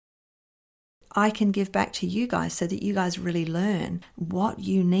I can give back to you guys so that you guys really learn what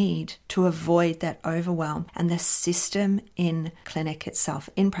you need to avoid that overwhelm and the system in clinic itself,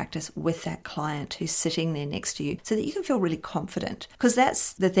 in practice with that client who's sitting there next to you, so that you can feel really confident. Because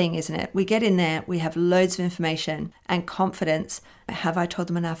that's the thing, isn't it? We get in there, we have loads of information and confidence. Have I told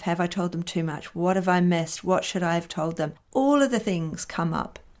them enough? Have I told them too much? What have I missed? What should I have told them? All of the things come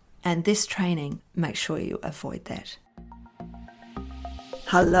up. And this training makes sure you avoid that.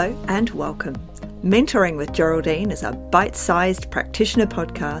 Hello and welcome. Mentoring with Geraldine is a bite-sized practitioner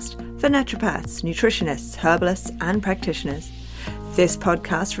podcast for naturopaths, nutritionists, herbalists, and practitioners. This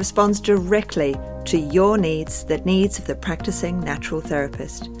podcast responds directly to your needs, the needs of the practicing natural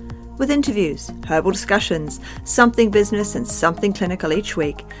therapist. With interviews, herbal discussions, something business and something clinical each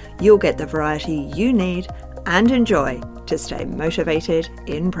week, you'll get the variety you need and enjoy to stay motivated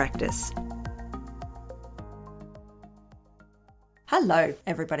in practice. Hello,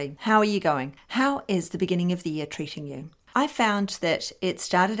 everybody. How are you going? How is the beginning of the year treating you? I found that it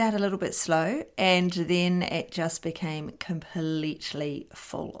started out a little bit slow and then it just became completely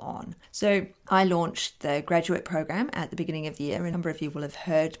full on. So I launched the graduate program at the beginning of the year. A number of you will have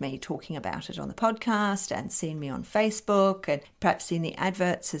heard me talking about it on the podcast and seen me on Facebook and perhaps seen the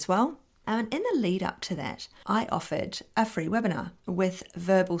adverts as well. And in the lead up to that, I offered a free webinar with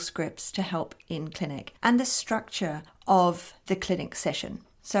verbal scripts to help in clinic and the structure of the clinic session.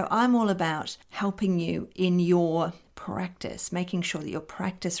 So I'm all about helping you in your practice, making sure that your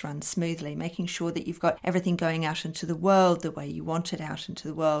practice runs smoothly, making sure that you've got everything going out into the world the way you want it out into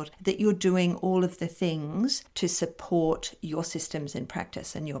the world, that you're doing all of the things to support your systems in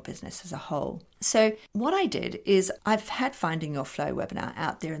practice and your business as a whole. So what I did is I've had Finding Your Flow webinar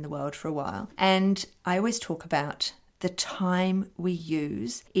out there in the world for a while, and I always talk about the time we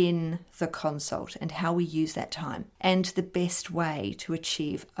use in the consult and how we use that time and the best way to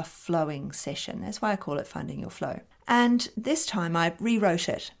achieve a flowing session. That's why I call it Finding Your Flow. And this time I rewrote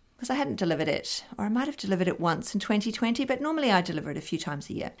it because I hadn't delivered it, or I might have delivered it once in 2020, but normally I deliver it a few times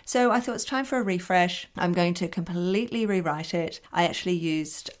a year. So I thought it's time for a refresh. I'm going to completely rewrite it. I actually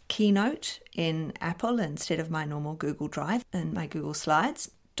used Keynote in Apple instead of my normal Google Drive and my Google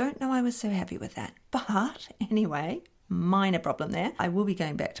Slides. Don't know I was so happy with that. But anyway, minor problem there. I will be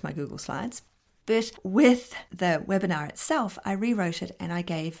going back to my Google Slides. But with the webinar itself, I rewrote it and I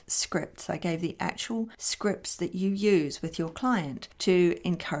gave scripts. I gave the actual scripts that you use with your client to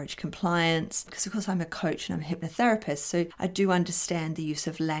encourage compliance. Because of course I'm a coach and I'm a hypnotherapist, so I do understand the use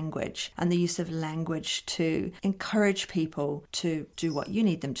of language and the use of language to encourage people to do what you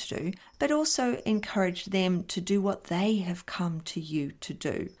need them to do, but also encourage them to do what they have come to you to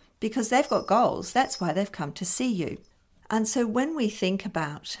do. Because they've got goals. That's why they've come to see you. And so when we think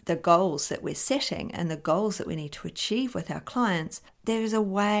about the goals that we're setting and the goals that we need to achieve with our clients, there is a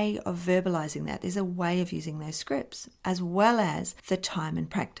way of verbalizing that. There's a way of using those scripts as well as the time and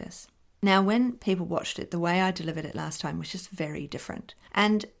practice. Now, when people watched it, the way I delivered it last time was just very different.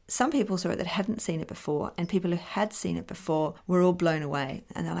 And some people saw it that hadn't seen it before, and people who had seen it before were all blown away.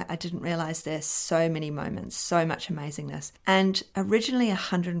 And they're like, I didn't realize there's so many moments, so much amazingness. And originally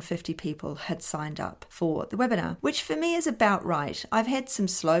 150 people had signed up for the webinar, which for me is about right. I've had some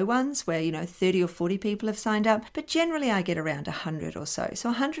slow ones where, 30 or 40 people have signed up, but generally I get around 100 or so. So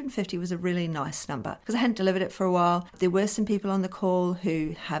 150 was a really nice number because I hadn't delivered it for a while. There were some people on the call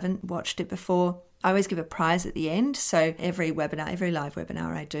who haven't watched it before. I always give a prize at the end. So every webinar, every live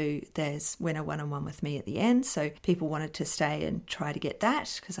webinar I do, there's winner one-on-one with me at the end. So people wanted to stay and try to get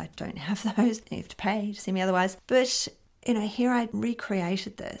that because I don't have those. You have to pay to see me otherwise. But here I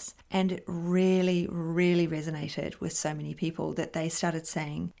recreated this and it really, really resonated with so many people that they started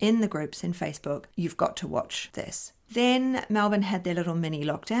saying in the groups in Facebook, you've got to watch this. Then Melbourne had their little mini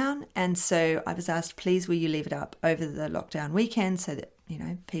lockdown. And so I was asked, please, will you leave it up over the lockdown weekend so that,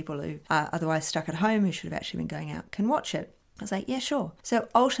 people who are otherwise stuck at home who should have actually been going out can watch it. I was like, yeah, sure. So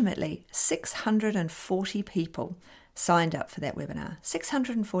ultimately 640 people signed up for that webinar.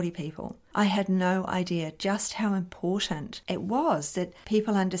 640 people. I had no idea just how important it was that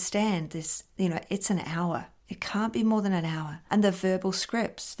people understand this, it's an hour. It can't be more than an hour. And the verbal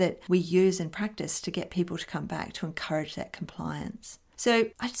scripts that we use in practice to get people to come back to encourage that compliance.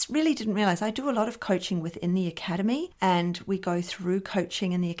 So I just really didn't realize I do a lot of coaching within the academy, and we go through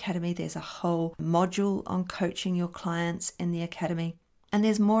coaching in the academy. There's a whole module on coaching your clients in the academy, and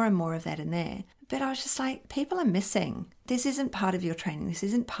there's more and more of that in there. But I was just like, people are missing. This isn't part of your training. This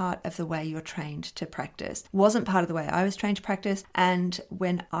isn't part of the way you're trained to practice. Wasn't part of the way I was trained to practice. And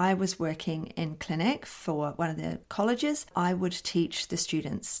when I was working in clinic for one of the colleges, I would teach the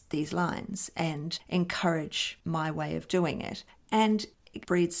students these lines and encourage my way of doing it. And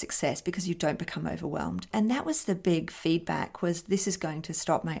breeds success because you don't become overwhelmed. And that was the big feedback, was this is going to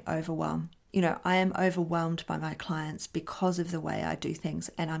stop my overwhelm. I am overwhelmed by my clients because of the way I do things,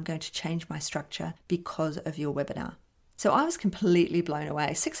 and I'm going to change my structure because of your webinar. So I was completely blown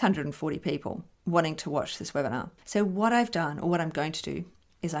away. 640 people wanting to watch this webinar. So what I've done, or what I'm going to do,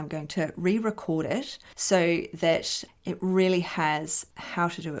 is I'm going to re-record it so that it really has how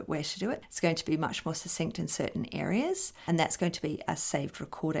to do it, where to do it. It's going to be much more succinct in certain areas, and that's going to be a saved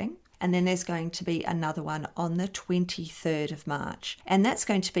recording. And then there's going to be another one on the 23rd of March. And that's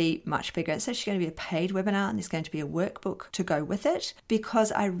going to be much bigger. It's actually going to be a paid webinar, and there's going to be a workbook to go with it,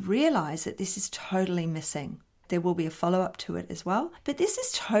 because I realize that this is totally missing. There will be a follow-up to it as well, but this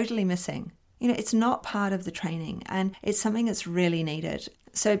is totally missing. It's not part of the training, and it's something that's really needed.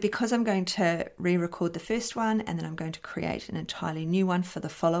 So because I'm going to re-record the first one, and then I'm going to create an entirely new one for the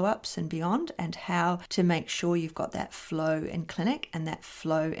follow-ups and beyond, and how to make sure you've got that flow in clinic and that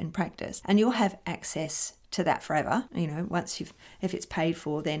flow in practice. And you'll have access to that forever. If it's paid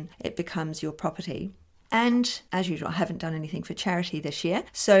for, then it becomes your property. And as usual, I haven't done anything for charity this year,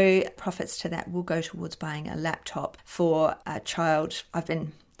 so profits to that will go towards buying a laptop for a child. I've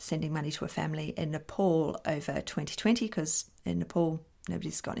been sending money to a family in Nepal over 2020, because in Nepal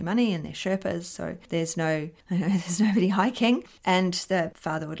nobody's got any money and they're Sherpas, so there's nobody hiking. And the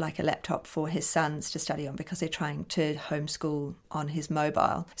father would like a laptop for his sons to study on because they're trying to homeschool on his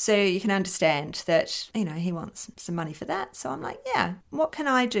mobile. So you can understand that, he wants some money for that. So I'm like, yeah, what can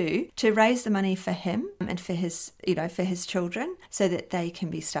I do to raise the money for him and for his, for his children, so that they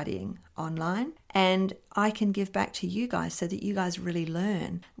can be studying online, and I can give back to you guys so that you guys really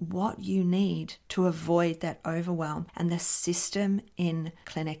learn what you need to avoid that overwhelm, and the system in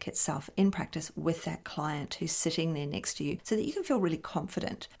clinic itself, in practice, with that client who's sitting there next to you, so that you can feel really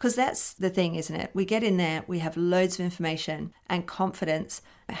confident. Because that's the thing, isn't it? We get in there, we have loads of information and confidence.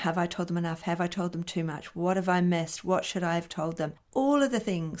 Have I told them enough? Have I told them too much? What have I missed? What should I have told them? All of the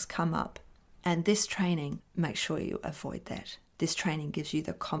things come up, and this training makes sure you avoid that. This training gives you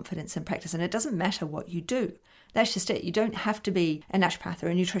the confidence and practice, and it doesn't matter what you do. That's just it. You don't have to be a naturopath or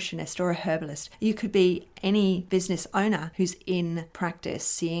a nutritionist or a herbalist. You could be any business owner who's in practice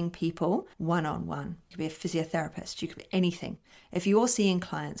seeing people one-on-one. You could be a physiotherapist. You could be anything. If you're seeing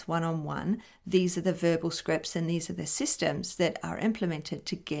clients one-on-one, these are the verbal scripts and these are the systems that are implemented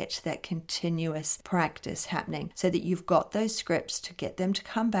to get that continuous practice happening, so that you've got those scripts to get them to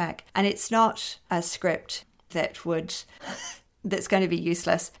come back. And it's not a script that's going to be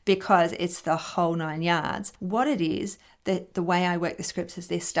useless because it's the whole 9 yards. What it is, the way I work the scripts is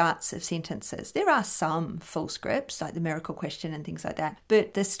they're starts of sentences. There are some full scripts, like the miracle question and things like that,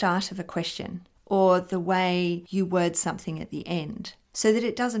 but the start of a question, or the way you word something at the end, so that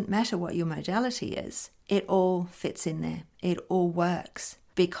it doesn't matter what your modality is. It all fits in there. It all works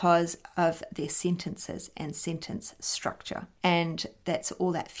because of their sentences and sentence structure. And that's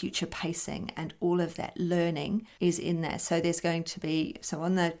all that future pacing and all of that learning is in there. So there's going to be,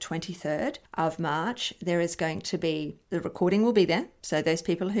 on the 23rd of March, there is going to be, the recording will be there. So those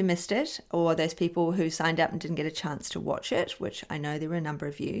people who missed it, or those people who signed up and didn't get a chance to watch it, which I know there were a number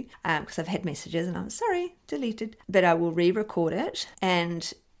of you, because I've had messages and I'm sorry, deleted. But I will re-record it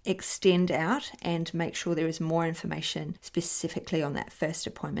and extend out and make sure there is more information specifically on that first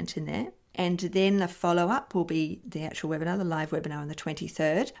appointment in there. And then the follow-up will be the actual webinar, the live webinar on the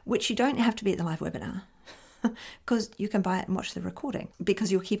 23rd, which you don't have to be at the live webinar because you can buy it and watch the recording,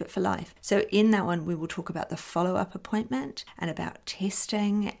 because you'll keep it for life. So in that one, we will talk about the follow-up appointment and about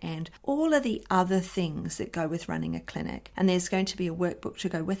testing and all of the other things that go with running a clinic. And there's going to be a workbook to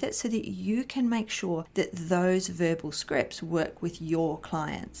go with it so that you can make sure that those verbal scripts work with your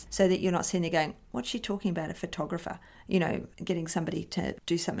clients, so that you're not sitting there going, what's she talking about, a photographer? Getting somebody to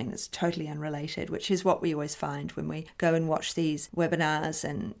do something that's totally unrelated, which is what we always find when we go and watch these webinars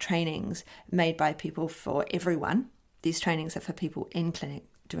and trainings made by people for everyone. These trainings are for people in clinic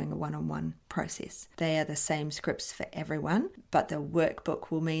doing a one-on-one process. They are the same scripts for everyone, but the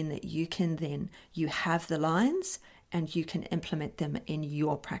workbook will mean that you have the lines and you can implement them in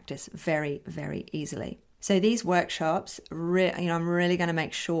your practice very, very easily. So these workshops, I'm really going to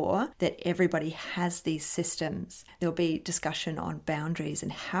make sure that everybody has these systems. There'll be discussion on boundaries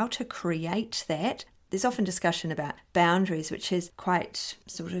and how to create that. There's often discussion about boundaries, which is quite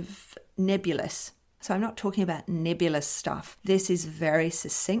sort of nebulous. So I'm not talking about nebulous stuff. This is very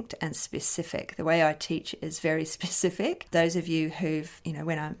succinct and specific. The way I teach is very specific. Those of you who've,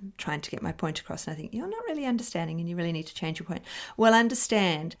 when I'm trying to get my point across and I think you're not really understanding and you really need to change your point, well,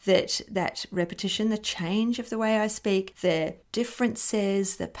 understand that repetition, the change of the way I speak, the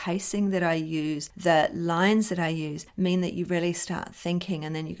differences, the pacing that I use, the lines that I use mean that you really start thinking,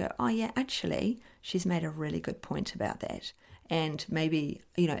 and then you go, oh yeah, actually, she's made a really good point about that. And maybe,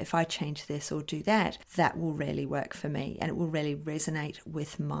 if I change this or do that, that will really work for me and it will really resonate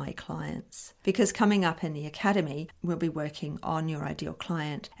with my clients. Because coming up in the academy, we'll be working on your ideal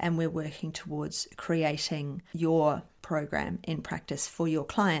client and we're working towards creating your program in practice for your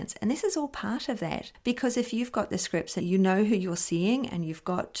clients. And this is all part of that, because if you've got the scripts that you know who you're seeing and you've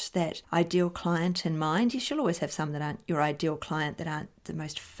got that ideal client in mind, you should always have some that aren't your ideal client, that aren't the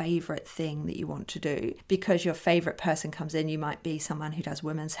most favorite thing that you want to do, because your favorite person comes in. You might be someone who does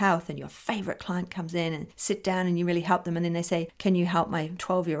women's health and your favorite client comes in and sit down and you really help them, and then they say, can you help my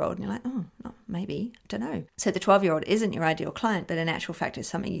 12-year-old? And you're like, oh, no, maybe, I don't know. So the 12-year-old isn't your ideal client, but in actual fact it's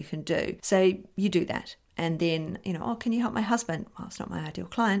something you can do. So you do that. And then, oh, can you help my husband? Well, it's not my ideal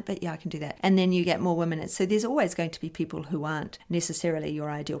client, but yeah, I can do that. And then you get more women. So there's always going to be people who aren't necessarily your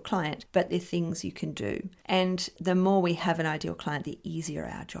ideal client, but they're things you can do. And the more we have an ideal client, the easier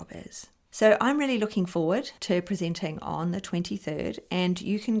our job is. So I'm really looking forward to presenting on the 23rd, and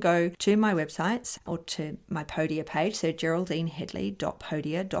you can go to my websites or to my Podia page, so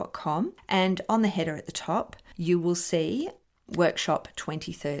geraldineheadley.podia.com, and on the header at the top, you will see workshop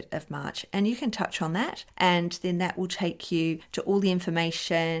 23rd of March, and you can touch on that, and then that will take you to all the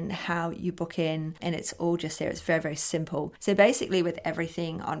information, how you book in, and it's all just there. It's very, very simple. So basically with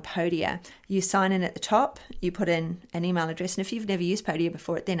everything on Podia, you sign in at the top, you put in an email address, and if you've never used Podia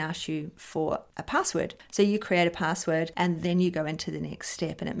before, it then asks you for a password. So you create a password and then you go into the next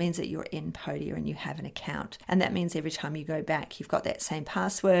step, and it means that you're in Podia and you have an account, and that means every time you go back, you've got that same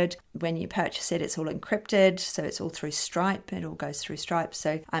password. When you purchase it, it's all encrypted, so it's all through Stripe. It all goes through Stripe,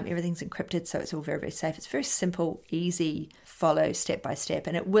 so everything's encrypted, so it's all very, very safe. It's very simple, easy, follow step by step,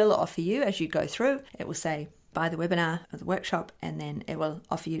 and it will offer you, as you go through, it will say buy the webinar or the workshop, and then it will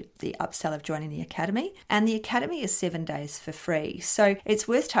offer you the upsell of joining the academy. And the academy is 7 days for free, so it's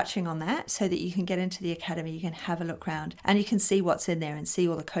worth touching on that so that you can get into the academy, you can have a look around and you can see what's in there and see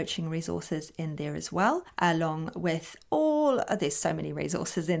all the coaching resources in there as well, along with there's so many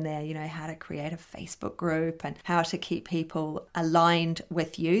resources in there, how to create a Facebook group and how to keep people aligned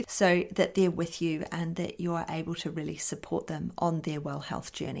with you so that they're with you and that you're able to really support them on their well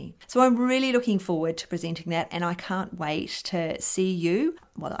health journey. So I'm really looking forward to presenting that, and I can't wait to see you.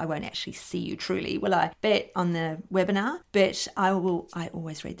 Well, I won't actually see you truly, will I? But on the webinar, but I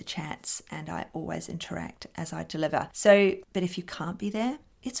always read the chats and I always interact as I deliver. So, but if you can't be there,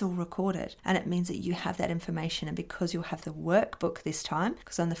 it's all recorded, and it means that you have that information. And because you'll have the workbook this time,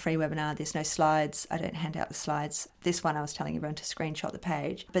 because on the free webinar there's no slides, I don't hand out the slides. This one I was telling everyone to screenshot the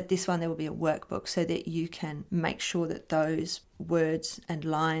page, but this one there will be a workbook so that you can make sure that those words and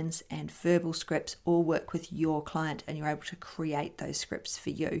lines and verbal scripts all work with your client, and you're able to create those scripts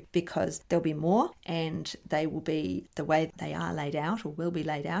for you, because there'll be more and they will be the way they are laid out, or will be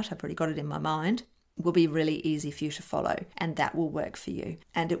laid out. I've already got it in my mind. Will be really easy for you to follow, and that will work for you.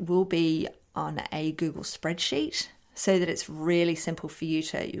 And it will be on a Google spreadsheet so that it's really simple for you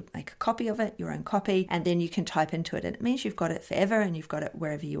make a copy of it, your own copy, and then you can type into it. And it means you've got it forever and you've got it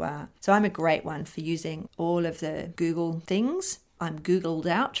wherever you are. So I'm a great one for using all of the Google things. I'm Googled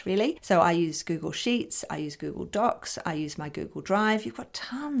out, really. So I use Google Sheets, I use Google Docs, I use my Google Drive. You've got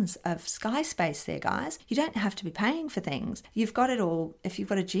tons of sky space there, guys. You don't have to be paying for things. You've got it all if you've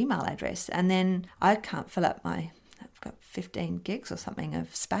got a Gmail address. And then I can't fill up I've got 15 gigs or something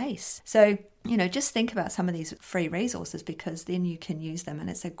of space. So, just think about some of these free resources, because then you can use them, and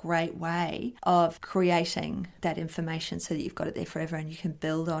it's a great way of creating that information so that you've got it there forever, and you can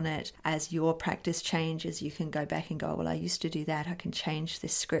build on it as your practice changes. You can go back and go, well, I used to do that. I can change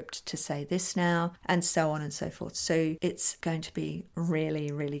this script to say this now, and so on and so forth. So it's going to be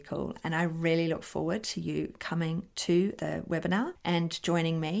really, really cool. And I really look forward to you coming to the webinar and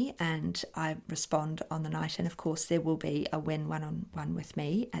joining me, and I respond on the night. And of course, there will be a one-on-one with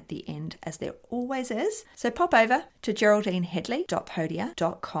me at the end, as there always is. So pop over to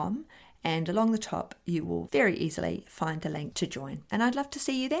geraldineheadley.podia.com, and along the top you will very easily find the link to join, and I'd love to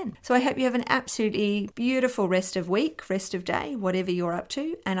see you then. So I hope you have an absolutely beautiful rest of week, rest of day, whatever you're up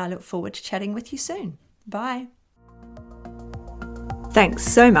to, and I look forward to chatting with you soon. Bye. Thanks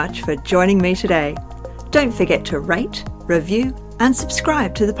so much for joining me today. Don't forget to rate, review and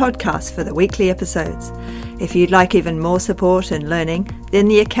subscribe to the podcast for the weekly episodes. If you'd like even more support and learning, then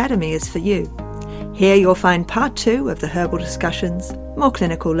the Academy is for you. Here you'll find part 2 of the herbal discussions, more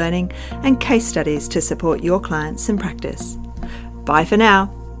clinical learning, and case studies to support your clients in practice. Bye for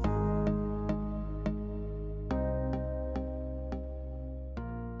now.